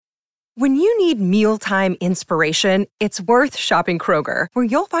When you need mealtime inspiration, it's worth shopping Kroger, where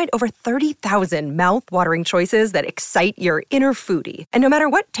you'll find over 30,000 mouth-watering choices that excite your inner foodie. And no matter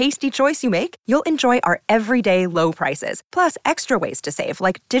what tasty choice you make, you'll enjoy our everyday low prices, plus extra ways to save,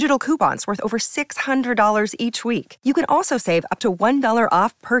 like digital coupons worth over $600 each week. You can also save up to $1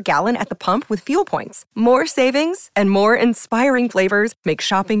 off per gallon at the pump with fuel points. More savings and more inspiring flavors make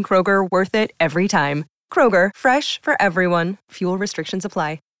shopping Kroger worth it every time. Kroger, fresh for everyone. Fuel restrictions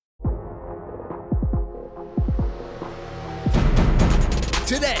apply.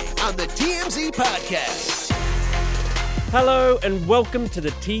 Today on the TMZ Podcast. Hello and welcome to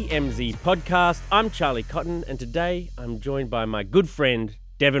the TMZ Podcast. I'm Charlie Cotton and today I'm joined by my good friend,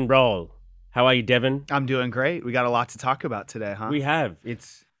 Devin Roll. How are you, Devin? I'm doing great. We got a lot to talk about today, huh? We have.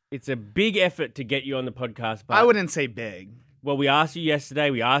 It's a big effort to get you on the podcast. But I wouldn't say big. Well, we asked you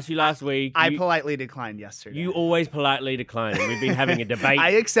yesterday. We asked you last week. I politely declined yesterday. You always politely decline, and we've been having a debate.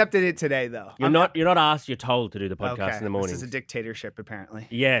 I accepted it today, though. You're not asked. You're told to do the podcast in the morning. This is a dictatorship, apparently.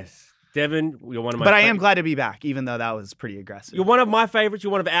 Yes, Devin, you're one of my. But I am glad to be back, even though that was pretty aggressive. You're one of my favorites. You're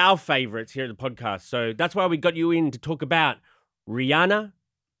one of our favorites here at the podcast. So that's why we got you in to talk about Rihanna.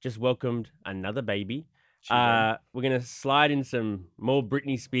 Just welcomed another baby. We're gonna slide in some more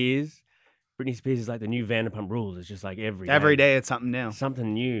Britney Spears. Britney Spears is like the new Vanderpump Rules. It's just like every day it's something new.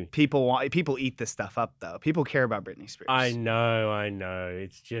 Something new. People eat this stuff up, though. People care about Britney Spears. I know.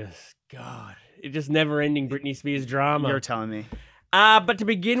 It's just, God. It's just never-ending Britney Spears drama. You're telling me. But to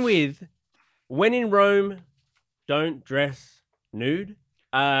begin with, when in Rome, don't dress nude.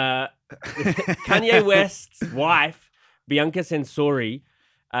 Kanye West's wife, Bianca Censori,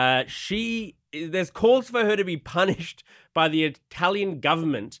 there's calls for her to be punished by the Italian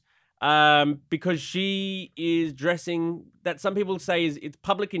government because she is dressing that some people say it's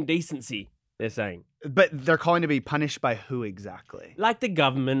public indecency, they're saying. But they're calling to be punished by who exactly? Like the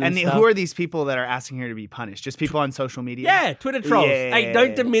government and who are these people that are asking her to be punished? Just people on social media? Yeah, Twitter trolls. Hey,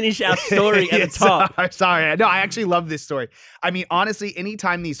 don't diminish our story at the top. Sorry. No, I actually love this story. I mean, honestly,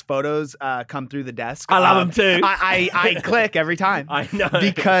 anytime these photos come through the desk. I love them too. I click every time. I know.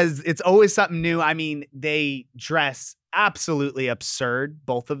 Because it's always something new. I mean, they dress absolutely absurd,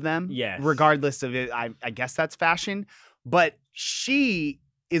 both of them. Yes. Regardless of it, I guess that's fashion. But she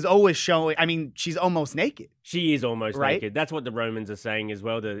is always showing, I mean, she's almost naked. She is almost right? naked. That's what the Romans are saying as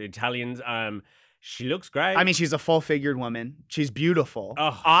well, the Italians. She looks great. I mean, she's a full-figured woman. She's beautiful.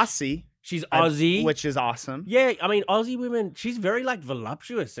 Oh, Aussie. She's Aussie. Which is awesome. Yeah, I mean, Aussie women, she's very, like,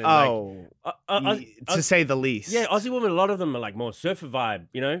 voluptuous. And, to say the least. Yeah, Aussie women, a lot of them are, like, more surfer vibe,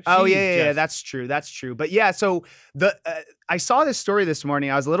 you know? Yeah, that's true. But, yeah, so I saw this story this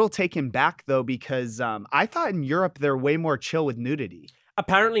morning. I was a little taken back, though, because I thought in Europe they're way more chill with nudity.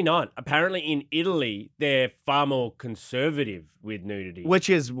 Apparently not. Apparently in Italy, they're far more conservative with nudity. Which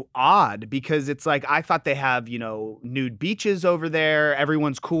is odd because it's like, I thought they have, nude beaches over there.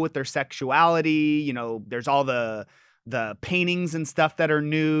 Everyone's cool with their sexuality. There's all the paintings and stuff that are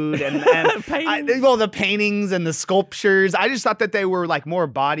nude. And the paintings and the sculptures. I just thought that they were like more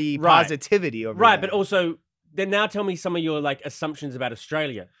body positivity over there. Right, but also, then now tell me some of your like assumptions about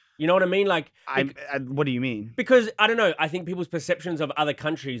Australia. You know what I mean? Like, what do you mean? Because I don't know. I think people's perceptions of other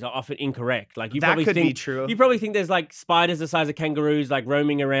countries are often incorrect. Like, that could be true. You probably think there's like spiders the size of kangaroos, like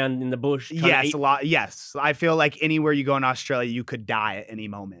roaming around in the bush. Yes, a lot. Yes, I feel like anywhere you go in Australia, you could die at any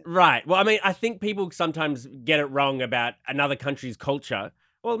moment. Right. Well, I mean, I think people sometimes get it wrong about another country's culture.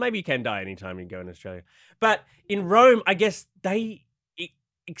 Well, maybe you can die anytime you go in Australia, but in Rome, I guess they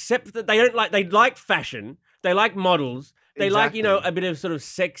accept that they like fashion, they like models. They exactly. like, a bit of sort of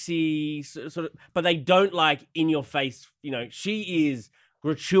sexy sort of, but they don't like in your face, she is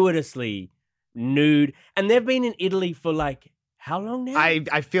gratuitously nude. And they've been in Italy for like, how long now?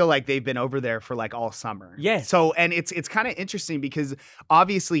 I feel like they've been over there for like all summer. Yes. So, and it's kind of interesting because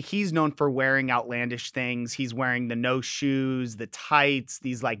obviously he's known for wearing outlandish things. He's wearing the no shoes, the tights,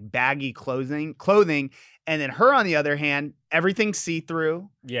 these like baggy clothing. And then her, on the other hand, everything's see-through.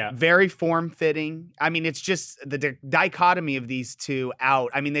 Yeah. Very form-fitting. I mean, it's just the dichotomy of these two out.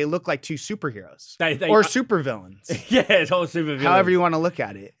 I mean, they look like two superheroes. Or supervillains. Yeah, it's all supervillains. However you want to look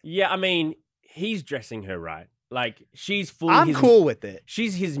at it. Yeah, I mean, he's dressing her right. Like, she's full. I'm cool with it.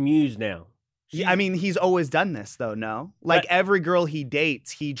 She's his muse now. Yeah, I mean, he's always done this, though, no? Like, every girl he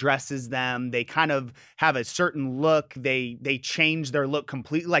dates, he dresses them. They kind of have a certain look. They change their look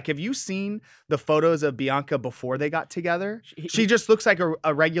completely. Like, have you seen the photos of Bianca before they got together? She just looks like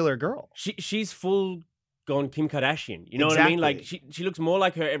a regular girl. She's full gone Kim Kardashian. You know what I mean? Like, she looks more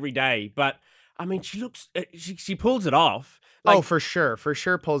like her every day. But, I mean, she looks... She pulls it off. Like, for sure. For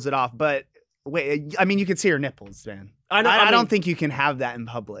sure pulls it off. But... Wait, I mean, you can see her nipples, man. I don't think you can have that in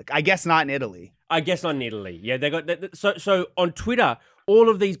public. I guess not in Italy. I guess not in Italy. Yeah, they got so on Twitter, all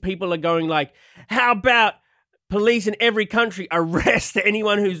of these people are going like, how about police in every country arrest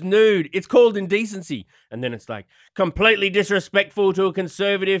anyone who's nude? It's called indecency. And then it's like, completely disrespectful to a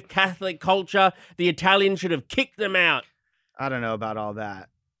conservative Catholic culture. The Italians should have kicked them out. I don't know about all that.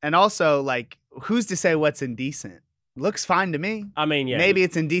 And also, like, who's to say what's indecent? Looks fine to me. I mean, yeah. Maybe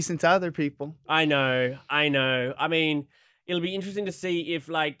it's indecent to other people. I know. I mean, it'll be interesting to see if,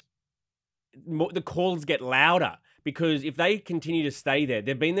 like, the calls get louder, because if they continue to stay there,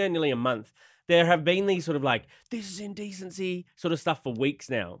 they've been there nearly a month. There have been these sort of like, this is indecency sort of stuff for weeks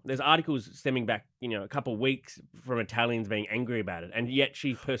now. There's articles stemming back, a couple of weeks from Italians being angry about it, and yet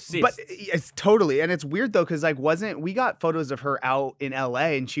she persists. But it's totally, and it's weird though, because like, we got photos of her out in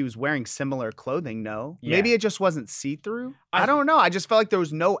LA and she was wearing similar clothing, no? Yeah. Maybe it just wasn't see-through? I don't know. I just felt like there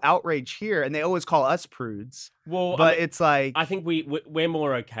was no outrage here, and they always call us prudes. Well, but it's like, I think we're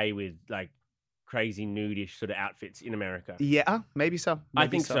more okay with like crazy nudish sort of outfits in America. Yeah, maybe so. I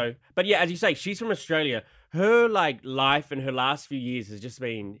think so. But yeah, as you say, she's from Australia. Her like life and her last few years has just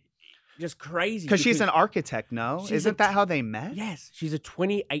been just crazy. Because she's an architect, no? Isn't that how they met? Yes. She's a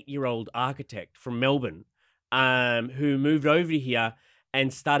 28-year-old architect from Melbourne who moved over here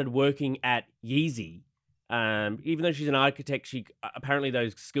and started working at Yeezy. Even though she's an architect, she apparently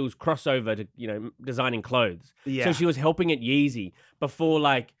those skills cross over to, designing clothes. Yeah. So she was helping at Yeezy before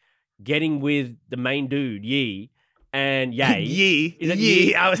like getting with the main dude, Yee, and Ye. Yee. Is it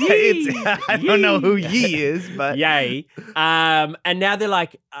Yee? I don't know who Yee is, but Ye. And now they're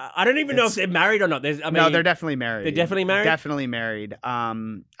like, I don't even know if they're married or not. No, they're definitely married. They're definitely married? Definitely married.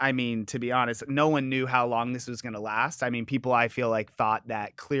 I mean, to be honest, no one knew how long this was going to last. I mean, people, I feel like, thought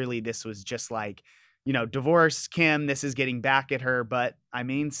that clearly this was just like, divorce Kim, this is getting back at her. But, I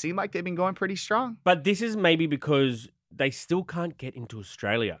mean, seemed like they've been going pretty strong. But this is maybe because they still can't get into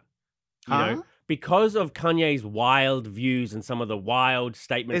Australia. Because of Kanye's wild views and some of the wild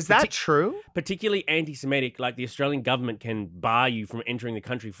statements. Is that true? Particularly anti-Semitic, like the Australian government can bar you from entering the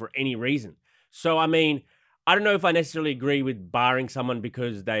country for any reason. So, I mean, I don't know if I necessarily agree with barring someone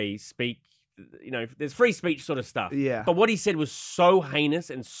because they speak, there's free speech sort of stuff. Yeah. But what he said was so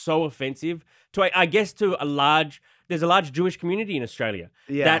heinous and so offensive to, I guess, there's a large Jewish community in Australia.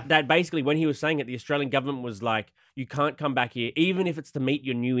 Yeah. That basically, when he was saying it, the Australian government was like, you can't come back here, even if it's to meet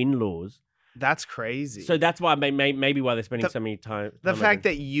your new in-laws. That's crazy. So that's why maybe why they're spending so many time. The fact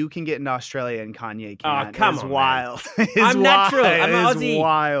that you can get into Australia and Kanye can't is wild. I'm natural. I'm Aussie.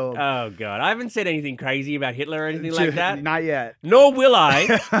 Wild. Oh God, I haven't said anything crazy about Hitler or anything like that. Not yet. Nor will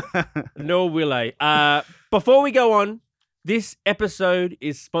I. Nor will I. Before we go on, this episode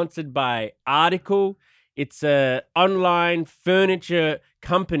is sponsored by Article. It's a online furniture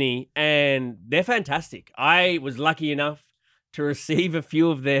company, and they're fantastic. I was lucky enough to receive a few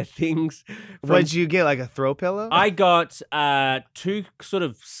of their things. What did you get, like a throw pillow? I got 2 sort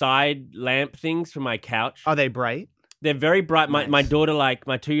of side lamp things for my couch. Are they bright? They're very bright. Nice. My daughter,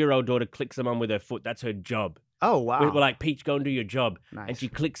 my 2-year-old daughter, clicks them on with her foot. That's her job. Oh, wow. We're like, Peach, go and do your job. Nice. And she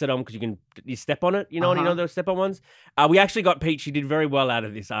clicks it on because you step on it, those step-on ones. We actually got Peach. She did very well out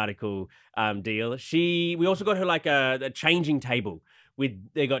of this Article deal. We also got her like a changing table.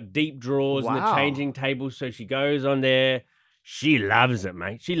 They got deep drawers in the changing table. So she goes on there. She loves it,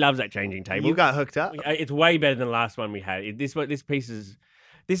 mate. She loves that changing table. You got hooked up? It's way better than the last one we had. This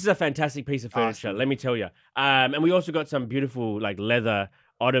is a fantastic piece of furniture, awesome. Let me tell you. And we also got some beautiful like leather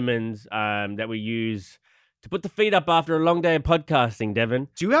ottomans that we use to put the feet up after a long day of podcasting, Devin.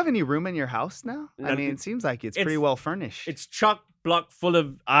 Do you have any room in your house now? No, I mean, it seems like it's pretty well furnished. It's chock-block full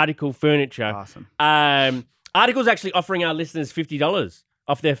of Article furniture. Awesome. Article's actually offering our listeners $50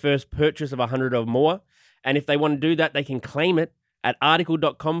 off their first purchase of 100 or more. And if they want to do that, they can claim it at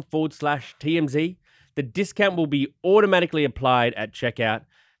article.com/TMZ. The discount will be automatically applied at checkout.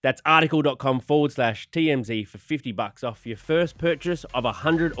 That's article.com/TMZ for $50 off your first purchase of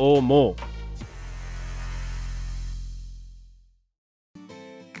 100 or more.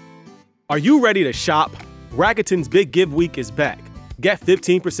 Are you ready to shop? Rakuten's Big Give Week is back. Get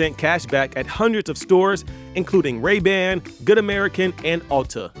 15% cash back at hundreds of stores, including Ray-Ban, Good American, and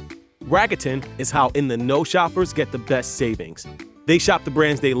Ulta. Rakuten is how in-the-know shoppers get the best savings. They shop the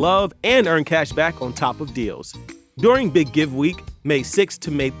brands they love and earn cash back on top of deals. During Big Give Week, May 6th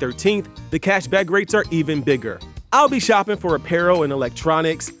to May 13th, the cashback rates are even bigger. I'll be shopping for apparel and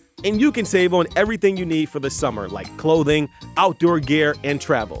electronics, and you can save on everything you need for the summer, like clothing, outdoor gear, and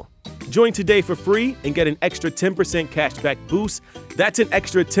travel. Join today for free and get an extra 10% cashback boost. That's an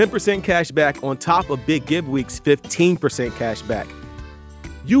extra 10% cashback on top of Big Give Week's 15% cashback.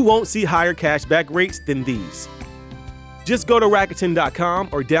 You won't see higher cashback rates than these. Just go to Rakuten.com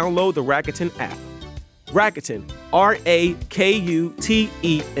or download the Rakuten app. Rakuten, Rakuten.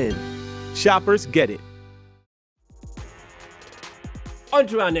 Shoppers get it. On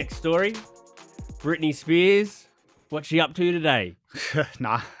to our next story. Britney Spears. What's she up to today?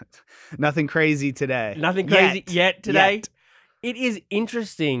 Nah, nothing crazy today. Nothing crazy yet today? Yet. It is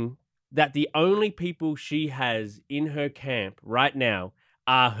interesting that the only people she has in her camp right now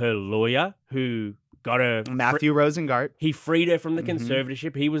are her lawyer, who got her... Matthew Rosengart. He freed her from the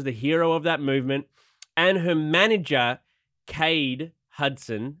conservatorship. He was the hero of that movement. And her manager, Cade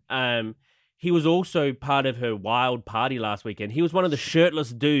Hudson, he was also part of her wild party last weekend. He was one of the shirtless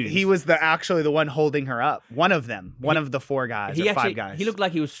dudes. He was actually the one holding her up. One of them. One of the 4 guys or 5 guys. He looked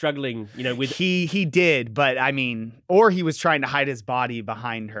like he was struggling, with... He did, but I mean, or he was trying to hide his body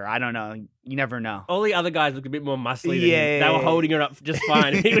behind her. I don't know. You never know. All the other guys looked a bit more muscly than Yeah. him. They were holding her up just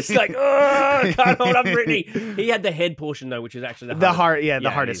fine. He was like, oh, can't hold up Britney. He had the head portion, though, which is actually the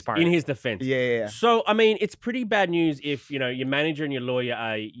hardest part. In his defense. Yeah. So, I mean, it's pretty bad news if, your manager and your lawyer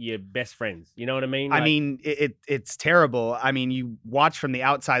are your best friends. You know what I mean? I mean, it's terrible. I mean, you watch from the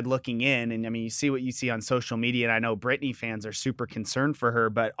outside looking in, and I mean, you see what you see on social media, and I know Britney fans are super concerned for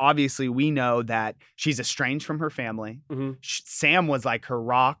her, but obviously we know that she's estranged from her family. Mm-hmm. Sam was like her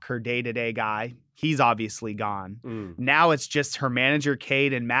rock, her day-to-day guy. He's obviously gone. Now it's just her manager,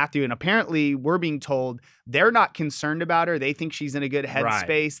 Cade, and Matthew. And apparently we're being told they're not concerned about her. They think she's in a good headspace.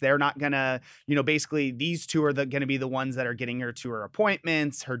 Right. They're not going to, basically these two are going to be the ones that are getting her to her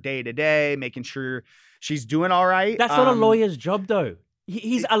appointments, her day-to-day, making sure she's doing all right. That's not a lawyer's job, though.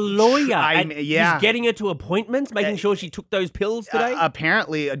 He's a lawyer. He's getting her to appointments, making sure she took those pills today.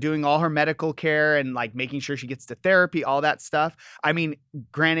 Apparently, doing all her medical care and like making sure she gets to therapy, all that stuff. I mean,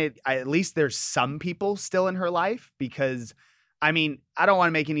 granted, at least there's some people still in her life because, I mean, I don't want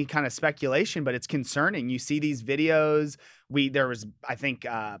to make any kind of speculation, but it's concerning. You see these videos. There was, I think,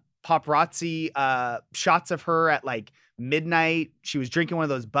 paparazzi shots of her at like midnight. She was drinking one of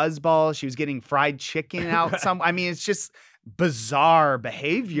those buzz balls. She was getting fried chicken out. I mean, it's just bizarre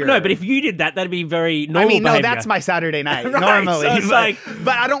behavior. No, but if you did that, that'd be very normal. I mean, behavior. that's my Saturday night Right, normally. so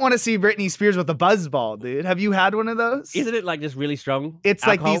but I don't want to see Britney Spears with a buzz ball, dude. Have you had one of those? Isn't it like just really strong? It's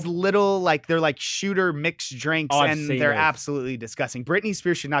alcohol? like these little, they're like shooter mixed drinks, and they're absolutely disgusting. Britney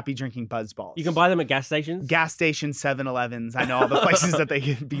Spears should not be drinking buzz balls. You can buy them at gas stations? Gas stations, 7-Elevens. I know all the places that they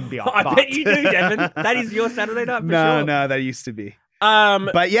can be bought. I bet you do, Devin. That is your Saturday night for sure. No, that used to be.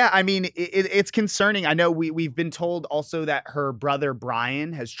 But yeah, I mean, it's concerning. I know we've been told also that her brother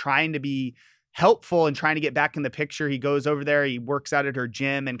Brian has trying to be helpful and trying to get back in the picture. He goes over there, he works out at her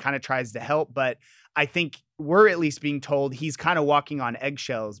gym and kind of tries to help. But I think we're at least being told he's kind of walking on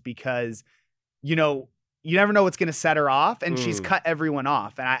eggshells because, you never know what's going to set her off. And she's cut everyone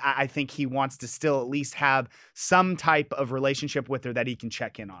off. And I think he wants to still at least have some type of relationship with her that he can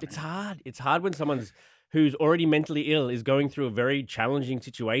check in on. It's hard. It's hard when someone's who's already mentally ill is going through a very challenging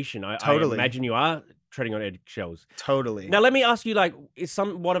situation. Totally. I imagine you are treading on eggshells. Totally. Now, let me ask you, it's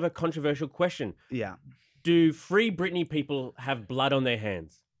somewhat of a controversial question. Yeah. Do Free Britney people have blood on their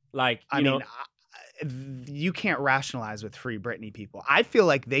hands? You can't rationalize with Free Britney people. I feel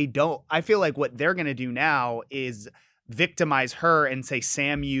like they don't. I feel like what they're going to do now is victimize her and say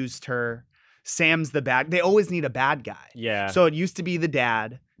Sam used her. Sam's the bad. They always need a bad guy. Yeah. So it used to be the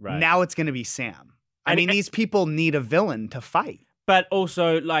dad. Right. Now it's going to be Sam. I mean, these people need a villain to fight. But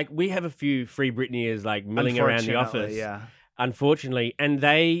also, we have a few Free Britneyers, milling around the office. Yeah. Unfortunately. And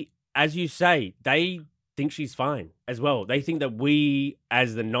they, as you say, they think she's fine as well. They think that we,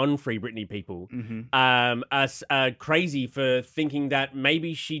 as the non-Free Britney people, are crazy for thinking that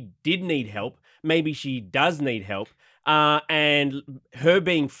maybe she did need help. Maybe she does need help. And her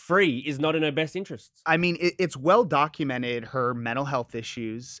being free is not in her best interests. I mean, it's well documented, her mental health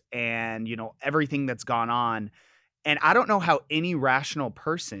issues and, everything that's gone on. And I don't know how any rational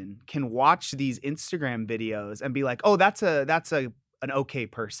person can watch these Instagram videos and be like, oh, that's an okay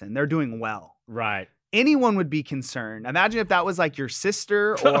person. They're doing well. Right. Anyone would be concerned. Imagine if that was like your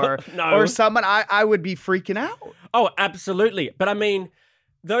sister or No. or someone. I would be freaking out. Oh, absolutely. But I mean,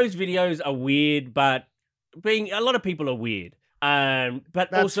 those videos are weird, but a lot of people are weird. But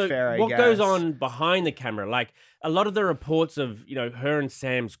That's also fair, what I goes guess. on behind the camera, a lot of the reports of, her and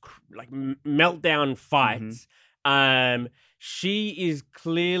Sam's meltdown fights, she is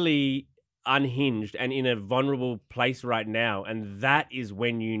clearly unhinged and in a vulnerable place right now. And that is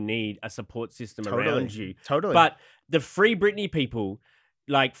when you need a support system around you. Totally. But the Free Britney people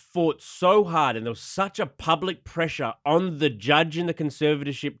fought so hard, and there was such a public pressure on the judge in the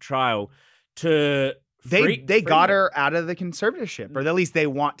conservatorship trial to They got her out of the conservatorship, or at least they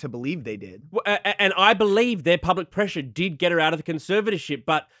want to believe they did. And I believe their public pressure did get her out of the conservatorship,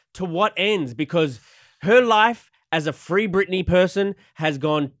 but to what ends? Because her life as a Free Britney person has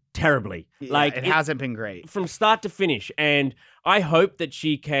gone terribly. Yeah, it hasn't been great. From start to finish. And I hope that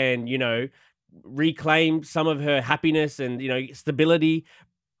she can, reclaim some of her happiness and, stability.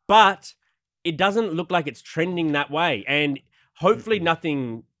 But it doesn't look like it's trending that way. And hopefully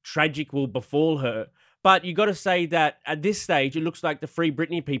nothing tragic will befall her. But you got to say that at this stage, it looks like the Free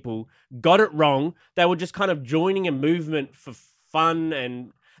Britney people got it wrong. They were just kind of joining a movement for fun,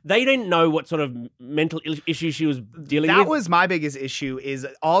 and they didn't know what sort of mental issues she was dealing with. That was my biggest issue, is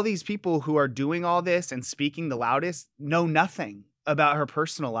all these people who are doing all this and speaking the loudest know nothing about her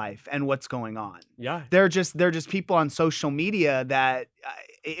personal life and what's going on. Yeah. They're just people on social media that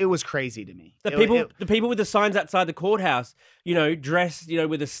it was crazy to me. The people with the signs outside the courthouse, dressed,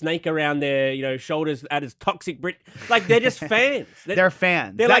 with a snake around their, shoulders at his toxic Brit. Like, they're just fans. They're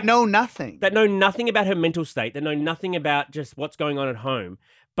fans. They're that know nothing. That know nothing about her mental state. That know nothing about just what's going on at home.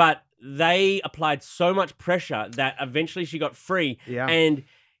 But they applied so much pressure that eventually she got free. Yeah. And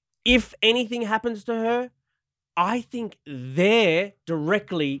if anything happens to her, I think they're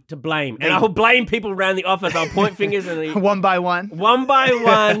directly to blame. And I'll blame people around the office. I'll point fingers and one by one. One by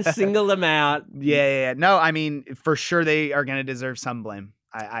one, single them out. Yeah. No, I mean, for sure they are going to deserve some blame.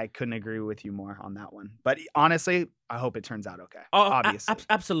 I couldn't agree with you more on that one. But honestly, I hope it turns out okay. Obviously.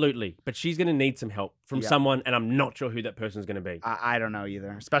 Absolutely. But she's going to need some help from someone, and I'm not sure who that person's going to be. I don't know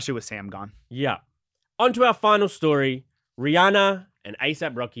either, especially with Sam gone. Yeah. On to our final story. Rihanna and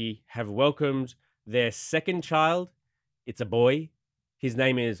A$AP Rocky have welcomed their second child. It's a boy. His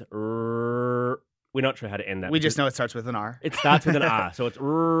name is... We're not sure how to end that. We just know it starts with an R. It starts with an R, so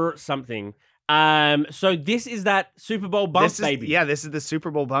it's something. So this is that Super Bowl bump, baby. Yeah, this is the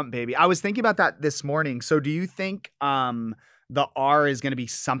Super Bowl bump, baby. I was thinking about that this morning. So do you think the R is going to be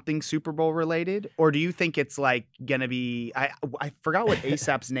something Super Bowl related? Or do you think it's like going to be... I forgot what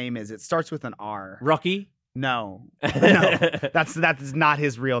A$AP's name is. It starts with an R. Rocky? No, that's not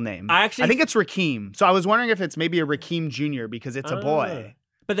his real name. I think it's Rakeem. So I was wondering if it's maybe a Rakeem Jr. because it's a boy.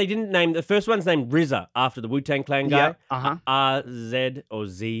 But they didn't name the first one's named RZA after the Wu-Tang Clan guy. Yeah, R-Z or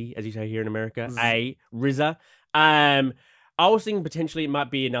Z, as you say here in America. RZA. I was thinking potentially it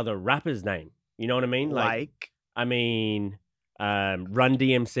might be another rapper's name. You know what I mean? Run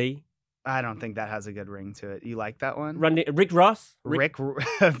DMC. I don't think that has a good ring to it. You like that one? Rick Ross? Rick Ross.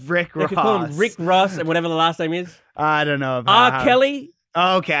 They could call him Rick Ross and whatever the last name is. I don't know. R. Kelly?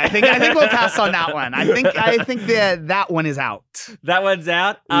 Okay, I think we'll pass on that one. I think that one is out. That one's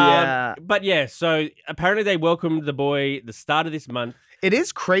out? Yeah. But yeah, so apparently they welcomed the boy the start of this month. It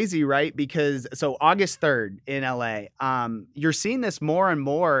is crazy, right? Because so August 3rd in LA, you're seeing this more and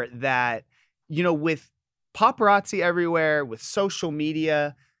more that, with paparazzi everywhere, with social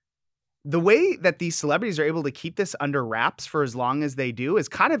media, the way that these celebrities are able to keep this under wraps for as long as they do is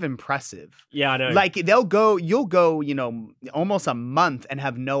kind of impressive. Yeah, I know. Like you'll go, almost a month and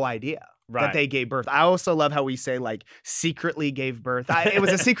have no idea that they gave birth. I also love how we say like secretly gave birth. It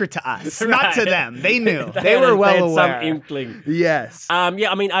was a secret to us, not to them. They knew. They were well aware. Some inkling. Yes. I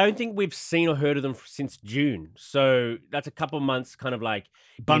mean, I don't think we've seen or heard of them since June. So that's a couple months kind of like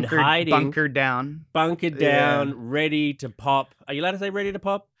in hiding. Bunkered down, ready to pop. Are you allowed to say ready to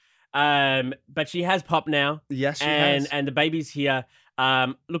pop? But she has popped now. Yes, she has. And the baby's here.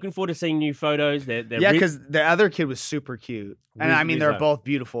 Looking forward to seeing new photos. Because the other kid was super cute. And I mean, they're both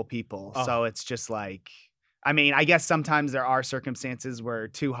beautiful people. Oh. So it's just like, I mean, I guess sometimes there are circumstances where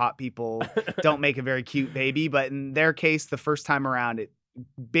two hot people don't make a very cute baby. But in their case, the first time around,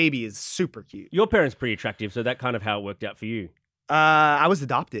 baby is super cute. Your parents pretty attractive, so that kind of how it worked out for you. I was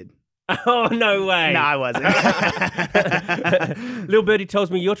adopted. Oh, no way. No, I wasn't. Little birdie tells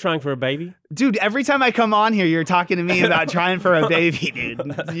me you're trying for a baby. Dude, every time I come on here, you're talking to me about trying for a baby, dude.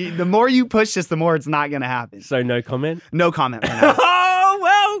 The more you push this, the more it's not going to happen. So no comment? No comment for now. Oh,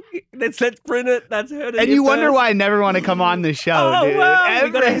 well, let's print it. That's heard it. And you wonder why I never want to come on the show, dude. Well,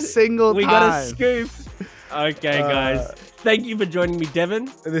 every single time. We got a scoop. Okay, guys. Thank you for joining me,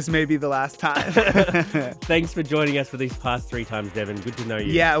 Devin. This may be the last time. Thanks for joining us for these past 3 times, Devin. Good to know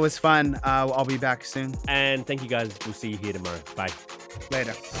you. Yeah, it was fun. I'll be back soon. And thank you, guys. We'll see you here tomorrow. Bye.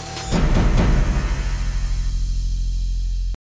 Later.